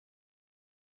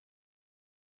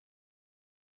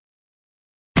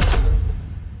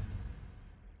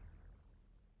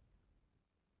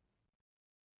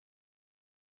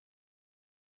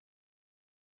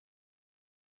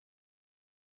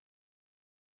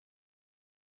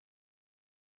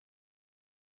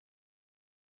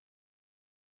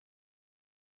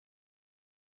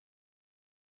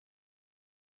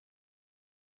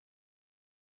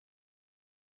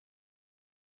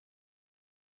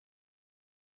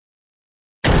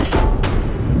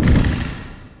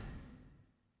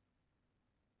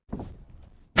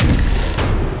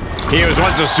He was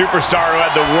once a superstar who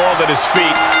had the world at his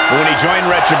feet, but when he joined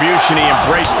Retribution, he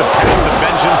embraced the path of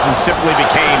vengeance and simply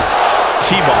became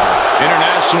T-Bar.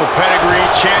 International pedigree,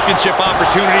 championship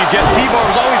opportunities, yet T-Bar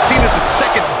was always seen as the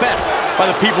second best by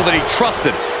the people that he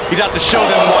trusted. He's out to show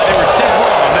them why they were dead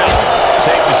wrong on this one.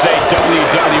 Safe to say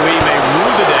WWE may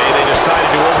rue the day they decided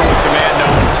to overlook the man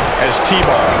known as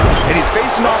T-Bar. And he's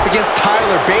facing off against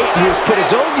Tyler Bate, who has put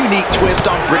his own unique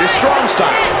twist on British Strong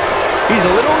Style. He's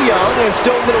a little young and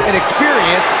still a little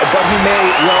inexperienced, but he may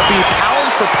well be pound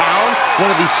for pound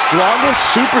one of the strongest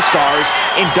superstars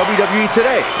in WWE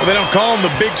today. Well, they don't call him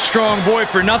the big, strong boy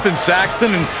for nothing,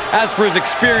 Saxton. And as for his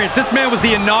experience, this man was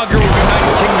the inaugural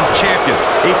United Kingdom champion,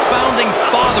 a founding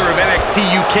father of NXT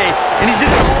UK, and he did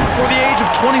it all before the age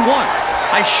of 21.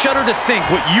 I shudder to think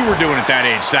what you were doing at that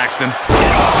age, Saxton.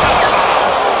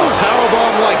 A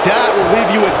powerbomb like that will leave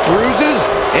you with bruises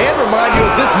and remind you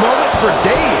of this moment for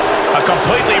days. A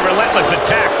completely relentless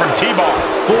attack from T-Bar.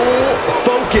 Full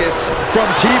focus from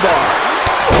T-Bar.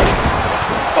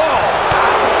 Oh.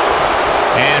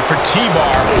 And for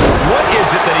T-Bar, what is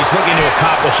it that he's looking to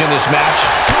accomplish in this match?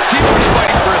 T-Bar is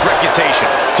fighting for his reputation,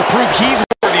 to prove he's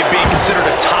worthy of being considered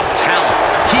a top talent.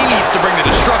 He needs to bring the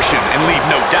destruction and leave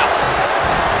no doubt.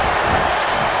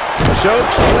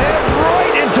 Choke slam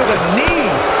right into the knee.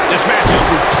 This match's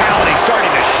brutality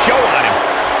starting to show on him.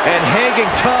 And hanging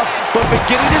tough, but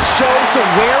beginning to show some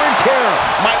wear and tear.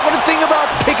 Might want to think about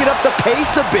picking up the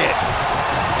pace a bit.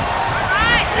 All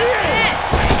right, that's it.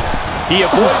 He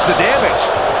avoids the damage.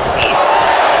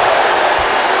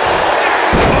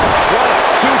 What a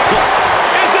suplex.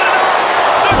 Is it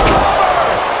enough? The cover!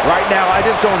 Right now, I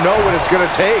just don't know what it's going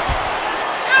to take.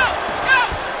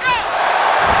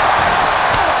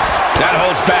 That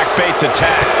holds back Bates'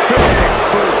 attack. Big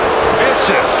boot.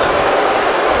 Vicious.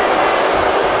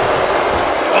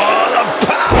 Oh, the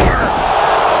power!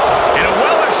 And a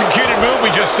well-executed move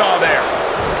we just saw there.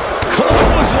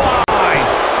 Clothesline.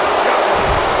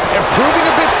 And proving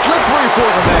a bit slippery for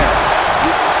them there.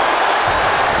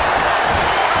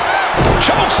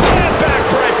 Chokeslam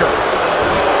backbreaker.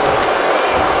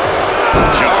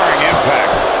 Jarring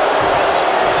impact.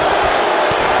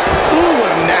 Ooh,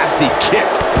 what a nasty kick.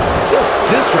 Just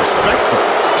disrespectful.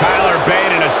 Tyler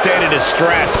Bate in a state of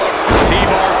distress.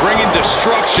 T-Bar bringing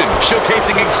destruction,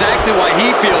 showcasing exactly why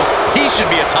he feels he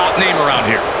should be a top name around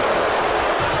here.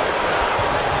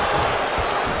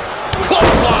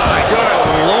 Clothesline. Good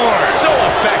Lord. So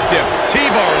effective.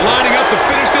 T-Bar lining up to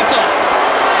finish this up.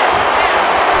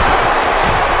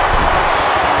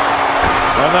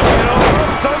 From the middle,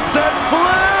 sunset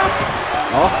flip.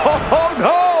 Oh,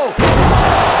 no.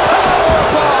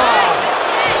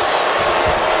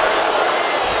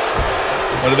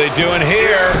 What are they doing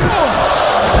here?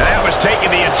 And that was taking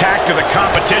the attack to the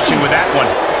competition with that one.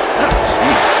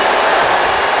 Jeez.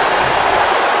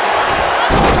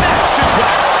 Snap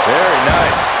suplex. Very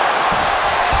nice.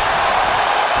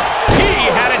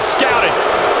 He had it scouted.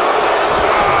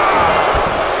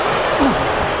 Ooh,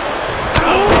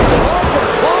 upper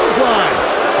clothesline.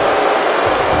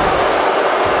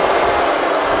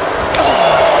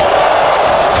 Oh,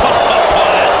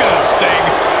 that's going to sting.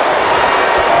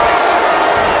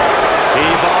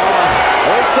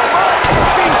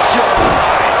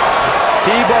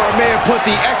 T-Bar may have put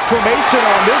the exclamation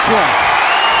on this one.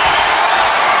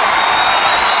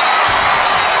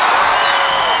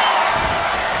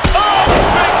 Oh,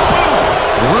 big boot!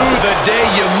 Rue the day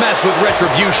you mess with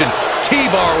Retribution.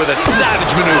 T-Bar with a savage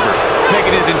maneuver,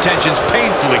 making his intentions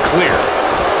painfully clear.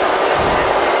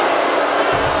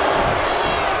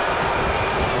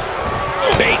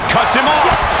 Bate cuts him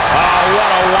off. Oh,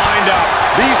 what a wind-up.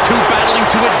 These two battling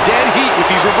to a dead heat with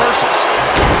these reversals.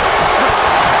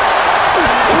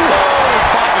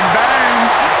 Pop and bang.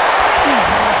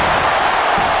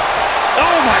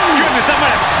 Oh my goodness, that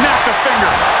might have snapped a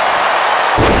finger.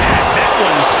 And that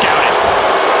one's scouted.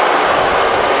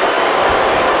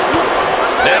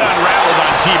 That unraveled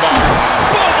on T-Bar.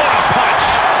 Boom, what a punch.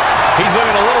 He's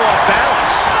looking a little off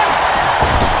balance.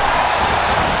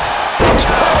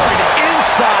 Turned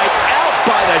inside out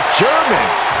by the German.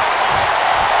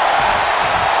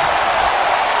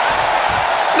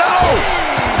 No!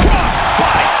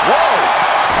 Crossbody. Whoa!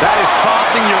 That is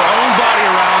tossing your own body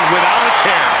around without a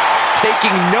care. Taking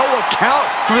no account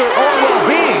for their own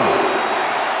well-being.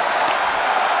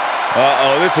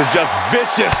 Uh-oh, this is just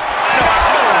vicious.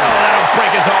 That'll break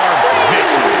his arm.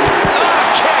 Vicious.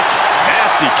 Kick.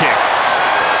 Nasty kick.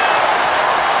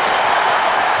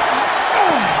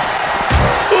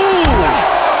 Ooh!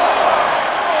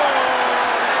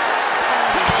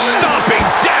 Stomping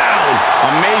down.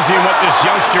 Amazing what this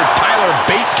youngster Tyler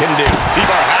Bate can do.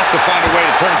 T-Bar has to find a way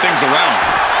to turn things around.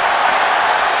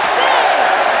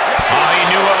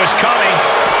 was coming.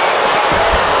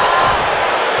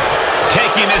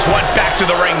 Taking this one back to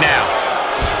the ring now.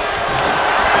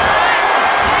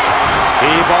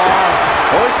 T-bar.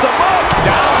 Hoist them up.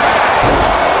 Down.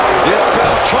 This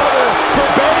spells trouble for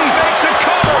Bates. Makes a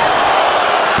cover.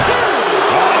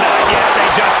 Oh, not yet. They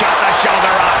just got the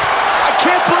shoulder up. I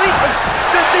can't believe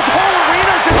that this whole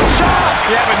arena's in shock.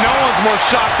 Yeah, but no one's more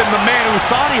shocked than the man who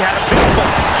thought he had a pinfall.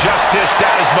 Just dished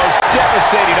out his most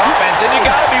devastating offense, and you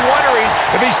gotta be wondering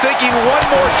if he's thinking one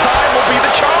more time will be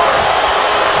the charm.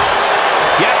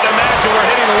 You have to imagine we're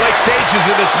hitting the late stages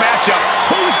of this matchup.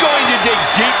 Who's going to dig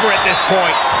deeper at this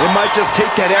point? It might just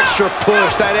take that extra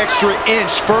push, that extra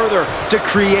inch further to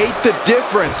create the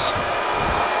difference.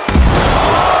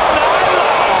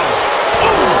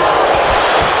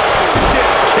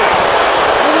 Stiff kick.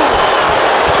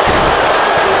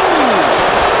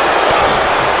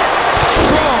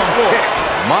 Strong kick.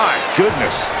 My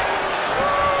goodness.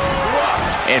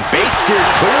 And Bates steers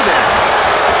clear there.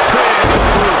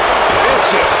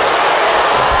 Vicious.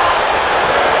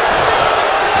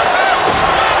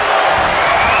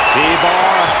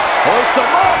 T-bar. Hoist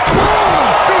them up. Boom!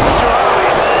 Feast your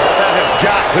eyes. That has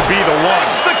got to be the one.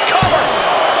 It's the cover.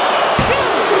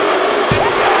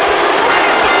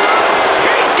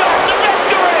 He's got the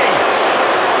victory.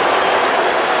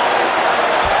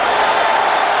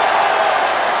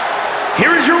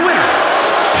 Here is your winner,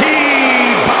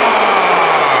 T-Bar.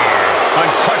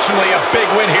 Unquestionably a big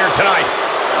win here tonight.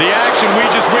 The action we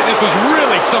just witnessed was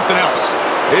really something else.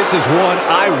 This is one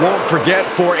I won't forget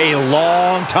for a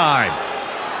long time.